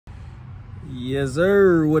Yes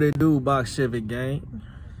sir, what it do, Box Chevy gang?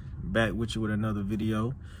 Back with you with another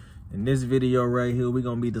video. In this video right here, we're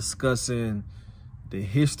gonna be discussing the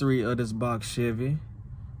history of this Box Chevy,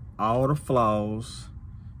 all the flaws,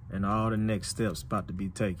 and all the next steps about to be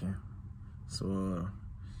taken. So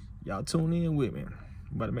y'all tune in with me. I'm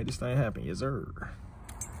about to make this thing happen, yes sir.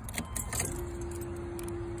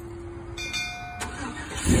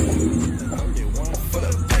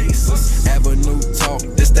 Avenue talk,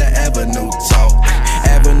 this the Avenue talk.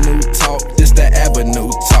 Avenue talk, this the Avenue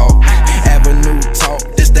talk. Avenue talk,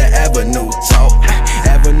 this the Avenue talk.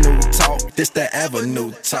 Avenue talk, this the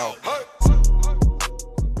Avenue talk.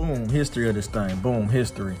 Boom, history of this thing. Boom,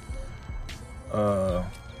 history.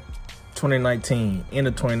 2019, end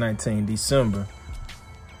of 2019, December.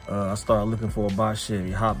 I started looking for a Box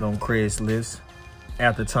Chevy. Hopped on Craigslist.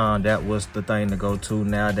 At the time, that was the thing to go to.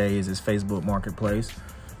 Nowadays, it's Facebook Marketplace.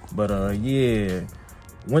 But yeah,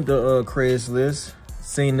 went to Craigslist,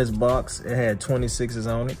 seen this box. It had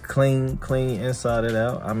 26s on it, clean inside it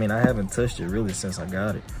out. I mean, I haven't touched it really since I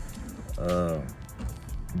got it.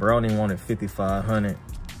 Brownie wanted 5,500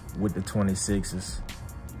 with the 26s.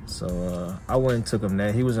 So I went and took him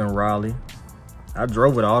that. He was in Raleigh. I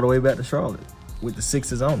drove it all the way back to Charlotte with the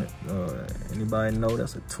 6s on it. Anybody know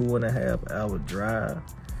that's a 2.5 hour drive?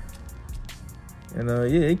 And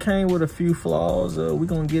yeah, it came with a few flaws. We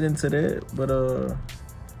gonna get into that. But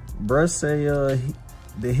bruh say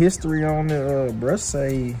the history on it, bruh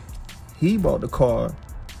say he bought the car.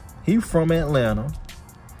 He from Atlanta.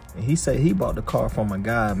 And he said he bought the car from a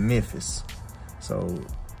guy in Memphis. So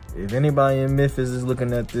if anybody in Memphis is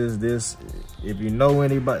looking at this, if you know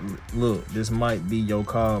anybody, look, this might be your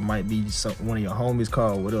car, might be one of your homies'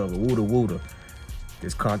 car, whatever, wooda.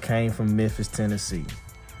 This car came from Memphis, Tennessee.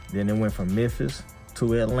 Then it went from Memphis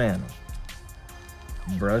to Atlanta.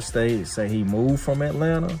 Bruh say he moved from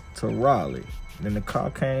Atlanta to Raleigh. Then the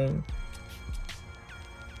car came,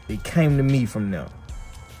 it came to me from there.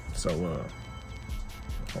 So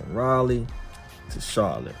from Raleigh to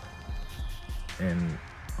Charlotte. And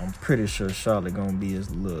I'm pretty sure Charlotte gonna be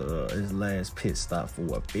his last pit stop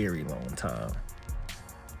for a very long time.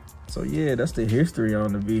 So yeah, that's the history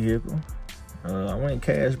on the vehicle. I went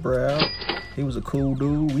cash bruh out. He was a cool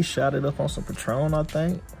dude. We shot it up on some Patron, I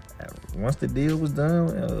think. Once the deal was done,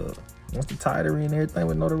 once the titlery and everything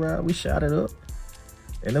was notarized, we shot it up.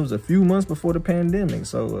 And it was a few months before the pandemic,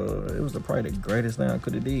 so it was probably the greatest thing I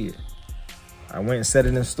could have did. I went and set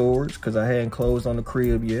it in storage because I hadn't closed on the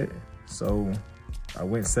crib yet. So I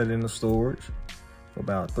went and set it in the storage for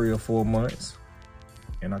about 3 or 4 months.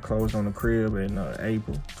 And I closed on the crib in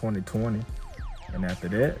April 2020. And after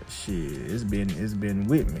that, shit, it's been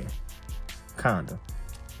with me, kinda.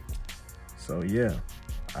 So yeah,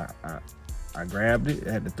 I grabbed it. It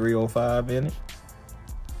had the 305 in it.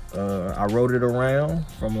 I rode it around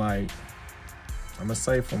from like, I'm gonna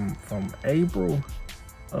say from April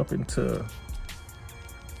up until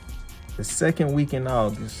the second week in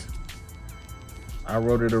August. I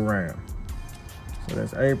rode it around. So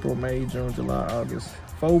that's April, May, June, July, August.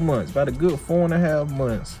 4 months, about a good 4.5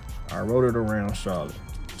 months. I rode it around Charlotte,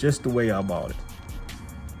 just the way I bought it.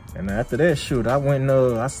 And after that, shoot, I went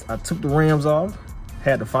I took the rims off,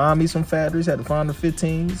 had to find me some factories, had to find the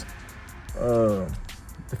 15s, the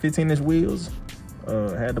 15-inch wheels,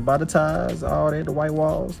 had to buy the tires, all that, the white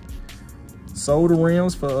walls. Sold the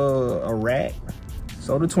rims for a rack,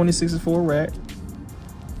 sold the 26s for a rack.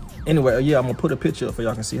 Anyway, yeah, I'm gonna put a picture up so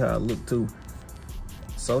y'all can see how it looked too.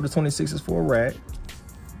 Sold the 26s for a rack,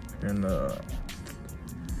 and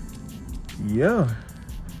yeah,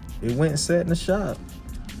 it went and sat in the shop.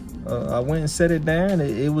 I went and set it down.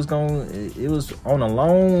 It was on a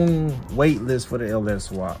long wait list for the LS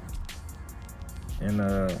swap. And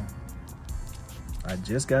I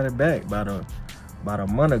just got it back about a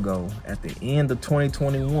month ago at the end of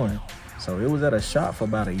 2021. So it was at a shop for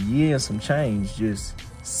about a year and some change, just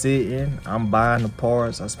sitting. I'm buying the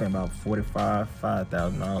parts. I spent about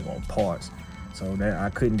 $5,000 on parts. So that I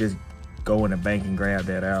couldn't just go in the bank and grab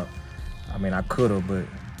that out. I mean, I could have, but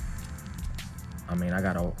I mean, I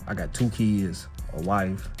got 2 kids, a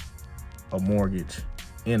wife, a mortgage,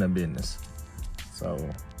 and a business. So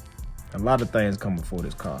a lot of things come before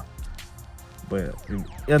this car. But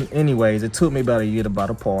anyways, it took me about a year to buy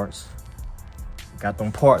the parts. Got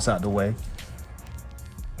them parts out the way.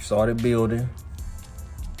 Started building.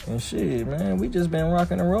 And shit, man, we just been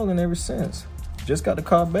rocking and rolling ever since. Just got the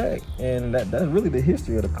car back, and that's really the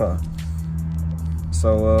history of the car.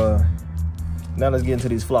 So now let's get into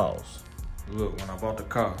these flaws. Look, when I bought the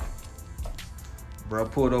car, bro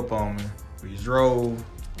pulled up on me. We drove,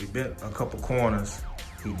 we bent a couple corners.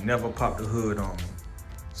 He never popped the hood on me.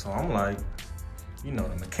 So I'm like, you know,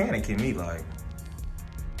 the mechanic in me like,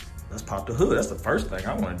 let's pop the hood. That's the first thing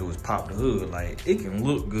I want to do is pop the hood. Like, it can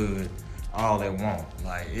look good all they want.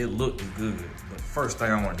 Like, it looked good. But the first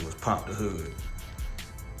thing I want to do is pop the hood.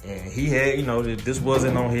 And he had, you know, this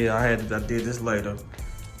wasn't on here. I did this later.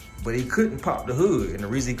 But he couldn't pop the hood. And the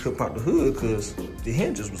reason he couldn't pop the hood because the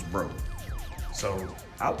hinges was broke. So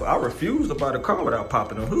I refused to buy the car without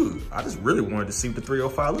popping the hood. I just really wanted to see what the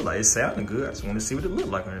 305 looked like. It sounded good. I just wanted to see what it looked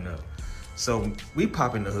like or not. So we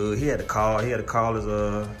popping the hood. He had to call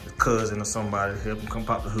his cousin or somebody to help him come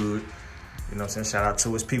pop the hood. You know what I'm saying? Shout out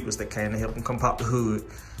to his peoples that came to help him come pop the hood.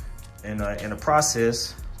 And in the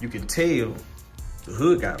process, you can tell the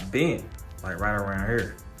hood got bent, like right around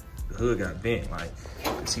here. The hood got bent, like,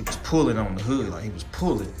 cause he was pulling on the hood, like he was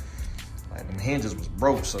pulling. Like them hinges was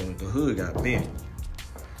broke, so the hood got bent.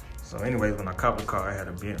 So anyway, when I copped the car, I had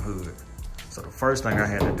a bent hood. So the first thing I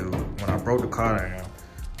had to do when I broke the car down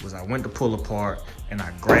was I went to pull apart and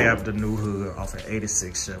I grabbed the new hood off an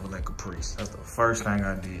 86 Chevrolet Caprice. That's the first thing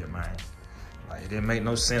I did, man. Like, it didn't make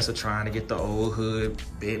no sense of trying to get the old hood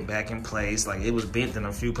bent back in place. Like, it was bent in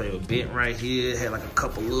a few places. It was bent right here. It had like a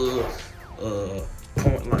couple little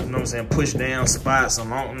point, like, you know what I'm saying, push down spots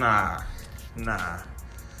along. Nah.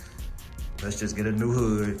 Let's just get a new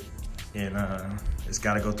hood, and it's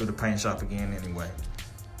got to go through the paint shop again anyway.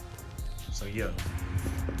 So yeah.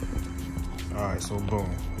 All right, so boom,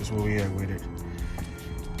 this is where we at with it.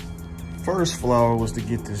 First flaw was to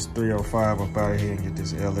get this 305 up out of here and get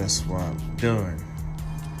this LS swap done.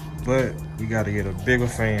 But we got to get a bigger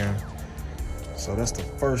fan. So that's the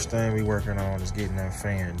first thing we working on is getting that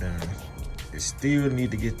fan done. It still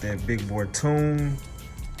need to get that big boy tuned,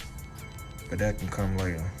 but that can come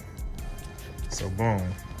later. So boom,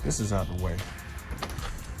 this is out the way.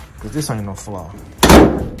 Cause this ain't no flaw.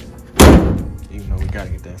 Even though we gotta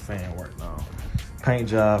get that fan worked on. Paint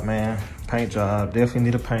job, man. Paint job. Definitely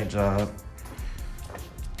need a paint job.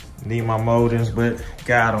 Need my moldings, but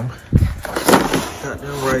got them. Got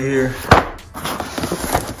them right here.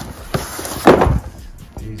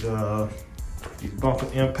 These bumper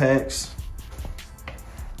impacts.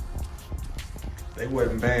 They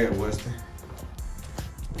wasn't bad, was they?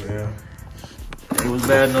 Well, it was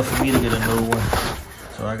bad enough for me to get a new one.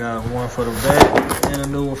 So I got one for the back and a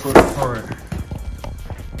new one for the front.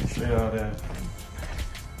 Let me show y'all that.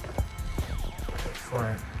 That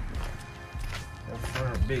front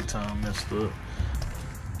big time messed up.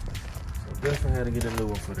 So definitely had to get a new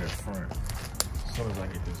one for that front. As soon as I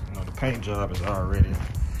get this, you know, the paint job is already,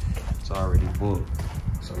 it's already booked.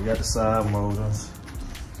 So we got the side moldings.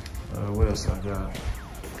 What else I got?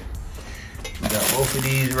 We got both of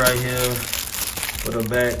these right here for the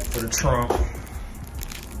back, for the trunk.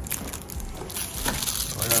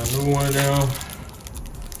 I got a new one of them.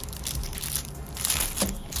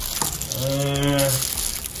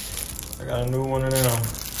 I got a new one of them.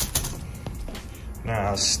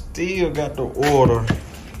 Now I still got to order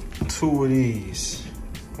 2 of these.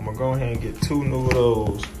 I'm gonna go ahead and get 2 new of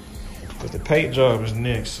those. But the paint job is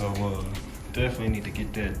next, so definitely need to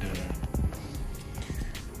get that done.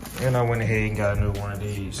 And I went ahead and got a new one of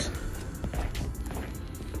these.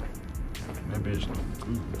 That bitch look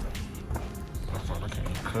good. My fault, I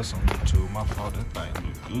can't cuss on YouTube. My fault, that thing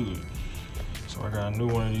look good. So I got a new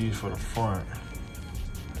one of these for the front.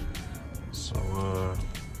 So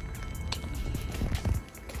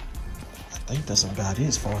I think that's about it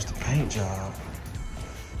as far as the paint job.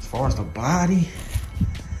 As far as the body,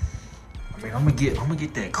 I mean, I'm gonna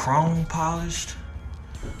get that chrome polished.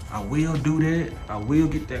 I will do that. I will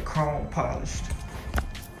get that chrome polished.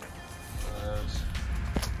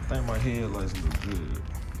 I think my headlights look good.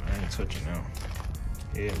 I ain't touching them.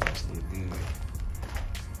 Headlights look good.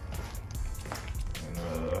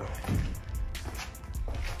 And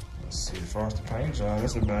let's see, as far as the paint job,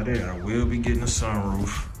 that's about it. I will be getting a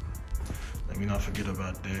sunroof. Let me not forget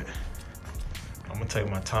about that. I'm gonna take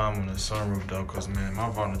my time on the sunroof though, cause man, my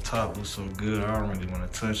on the top looks so good. I don't really want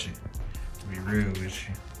to touch it, to be real with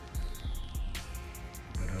you.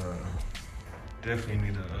 But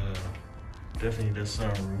definitely need a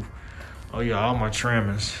sunroof. Oh yeah, all my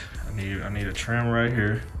trimmings. I need a trim right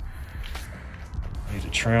here. I need a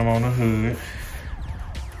trim on the hood.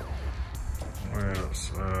 What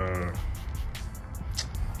else?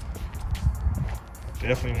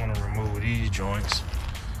 Definitely want to remove these joints.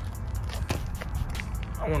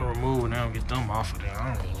 I want to remove them and get them off of there.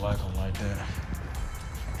 I don't really like them like that.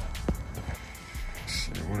 Let's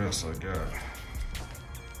see, what else I got?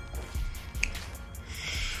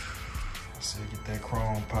 Let's see, get that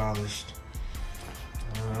chrome polished.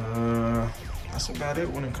 That's about it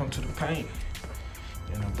when it comes to the paint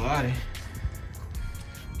and the body.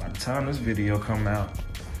 About to time this video come out,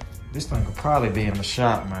 this thing will probably be in the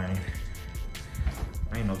shop, man.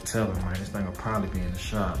 Ain't no telling, man. This thing will probably be in the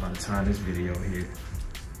shop by the time this video hit.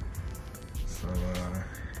 So,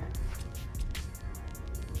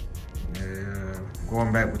 yeah,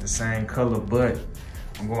 going back with the same color, but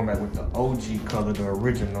I'm going back with the OG color, the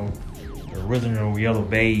original yellow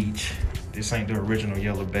beige. This ain't the original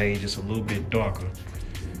yellow beige, it's a little bit darker.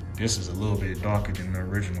 This is a little bit darker than the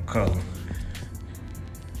original color.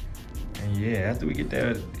 And yeah, after we get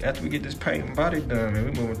this paint and body done, man,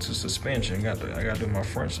 we moving to suspension. I gotta do my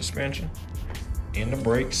front suspension and the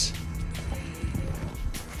brakes.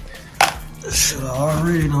 Should have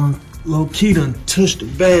already low-key done touched the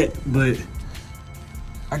back, but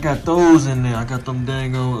I got those in there. I got them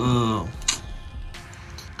dang on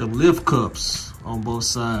the lift cups on both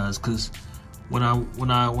sides, cause when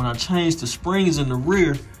I changed the springs in the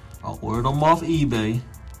rear, I ordered them off eBay,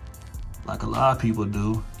 like a lot of people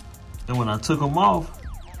do. And when I took them off,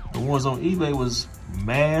 the ones on eBay was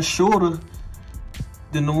mad shorter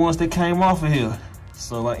than the ones that came off of here.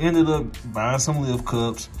 So I ended up buying some lift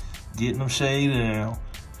cups, getting them shaded down,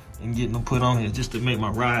 and getting them put on here just to make my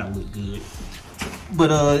ride look good.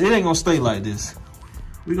 But it ain't gonna stay like this.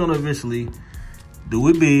 We're gonna eventually do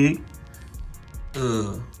it big.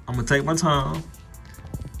 I'm gonna take my time.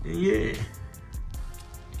 And yeah.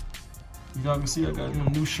 Y'all can see I got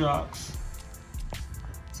them new shocks.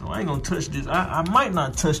 So I ain't gonna touch this. I might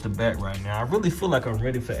not touch the back right now. I really feel like I'm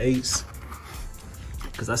ready for 8s.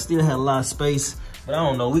 Cause I still have a lot of space. But I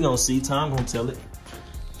don't know, we gonna see, time gonna tell it.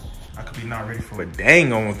 I could be not ready for a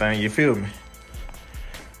dang on thing, you feel me?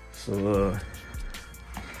 So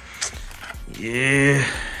yeah,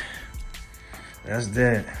 that's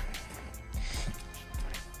that.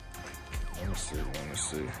 Let me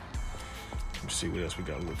see what else we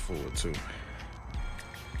gotta look forward to.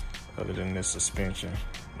 Other than this suspension,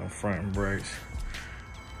 no front brakes,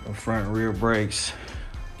 no front and rear brakes.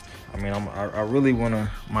 I mean, I really wanna,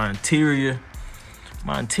 my interior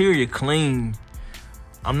clean.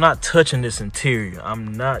 I'm not touching this interior. I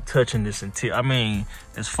mean,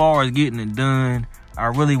 as far as getting it done, I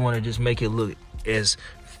really wanna just make it look as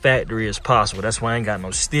factory as possible. That's why I ain't got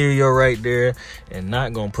no stereo right there, and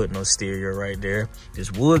not gonna put no stereo right there.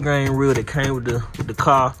 This wood grain reel that came with the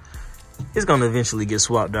car, it's gonna eventually get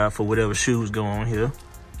swapped out for whatever shoes go on here.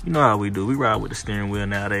 You know how we do. We ride with the steering wheel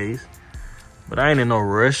nowadays. But I ain't in no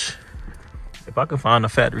rush. If I can find a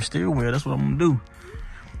factory steering wheel, that's what I'm gonna do.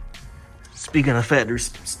 Speaking of factory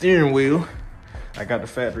steering wheel, I got the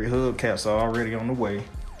factory hubcaps already on the way.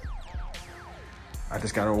 I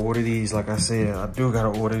just gotta order these. Like I said, I do gotta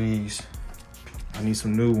order these. I need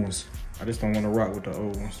some new ones. I just don't wanna rock with the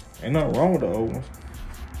old ones. Ain't nothing wrong with the old ones.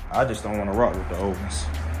 I just don't wanna rock with the old ones.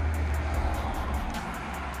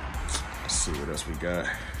 Let's see what else we got.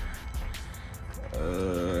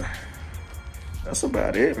 That's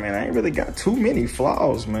about it, man. I ain't really got too many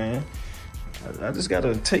flaws, man. I just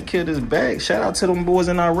gotta take care of this bag. Shout out to them boys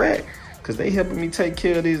in Iraq, cause they helping me take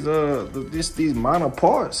care of these minor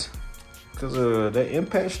parts. Cause that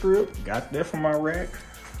impact strip, got that from Iraq.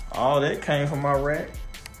 All that came from Iraq.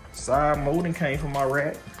 Side molding came from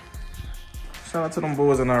Iraq. Shout out to them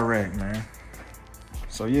boys in Iraq, man.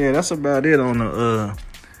 So yeah, that's about it on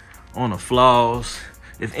the flaws.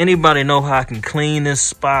 If anybody know how I can clean this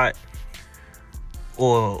spot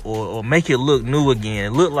or make it look new again,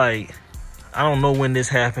 it look like, I don't know when this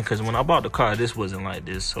happened, because when I bought the car, this wasn't like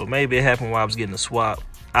this. So maybe it happened while I was getting the swap.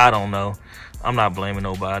 I don't know. I'm not blaming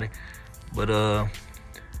nobody. But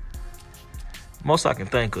most I can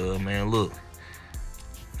think of, man, look.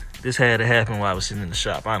 This had to happen while I was sitting in the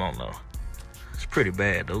shop. I don't know. It's pretty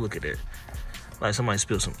bad, though. Look at that. Like somebody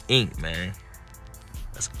spilled some ink, man.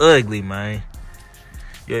 That's ugly, man.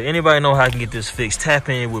 Yeah, anybody know how I can get this fixed? Tap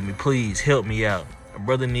in with me, please. Help me out. My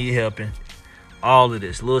brother need helping. All of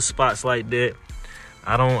this, little spots like that,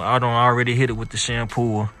 I don't already hit it with the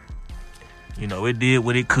shampoo. You know, it did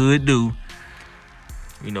what it could do.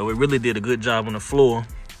 You know, it really did a good job on the floor,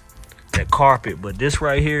 that carpet. But this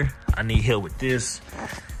right here, I need help with this,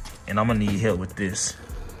 and I'm gonna need help with this,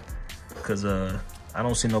 cause I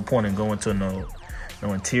don't see no point in going to no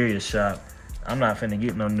interior shop. I'm not finna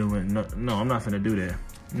get no new, no, I'm not finna do that.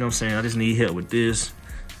 You know what I'm saying? I just need help with this.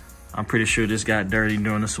 I'm pretty sure this got dirty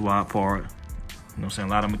during the swap part. You know what I'm saying?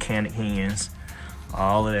 A lot of mechanic hands,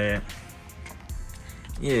 all of that.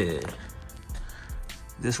 Yeah.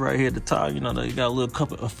 This right here at the top, you know, they got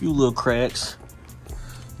a few little cracks.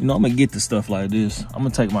 You know, I'm gonna get the stuff like this. I'm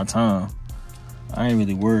gonna take my time. I ain't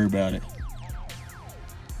really worried about it.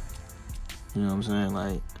 You know what I'm saying?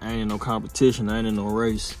 Like, I ain't in no competition. I ain't in no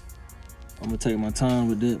race. I'm gonna take my time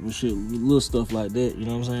with that, with shit, with little stuff like that, you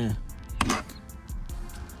know what I'm saying?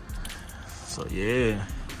 So yeah,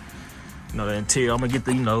 you know, the interior, I'm gonna get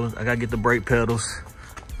the, you know, I gotta get the brake pedals.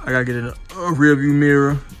 I gotta get a rear view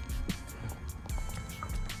mirror.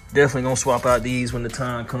 Definitely gonna swap out these when the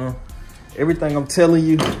time comes. Everything I'm telling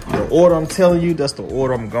you, the order I'm telling you, that's the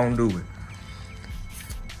order I'm gonna do it.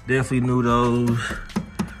 Definitely knew those.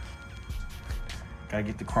 Gotta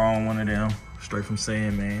get the chrome one of them, straight from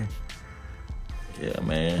Sandman. Yeah,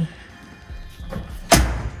 man.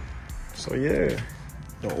 So yeah,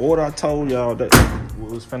 the order I told y'all that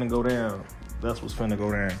was finna go down, that's what's finna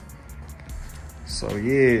go down. So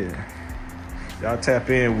yeah, y'all tap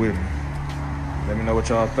in with me. Let me know what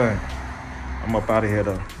y'all think. I'm up out of here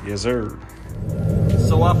though. Yes, sir.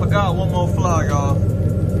 So I forgot one more fly, y'all.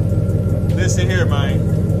 Listen here,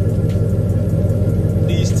 man.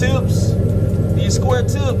 These tips, these square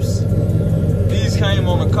tips, these came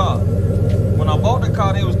on the car. When I bought the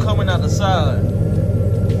car, they was coming out the side.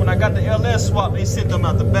 When I got the LS swap, they sent them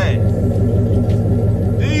out the back.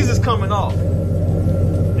 These is coming off.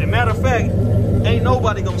 And matter of fact, ain't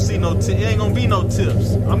nobody gonna see no tips. It ain't gonna be no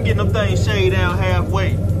tips. I'm getting them things shaved down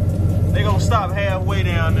halfway. They gonna stop halfway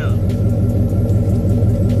down there.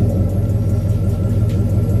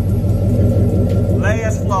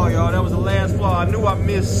 Last flaw, y'all. That was the last flaw. I knew I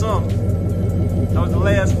missed something. That was the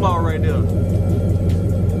last flaw right there. All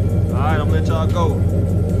right, I'm gonna let y'all go.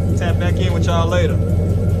 Tap back in with y'all later.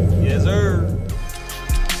 Yes, sir.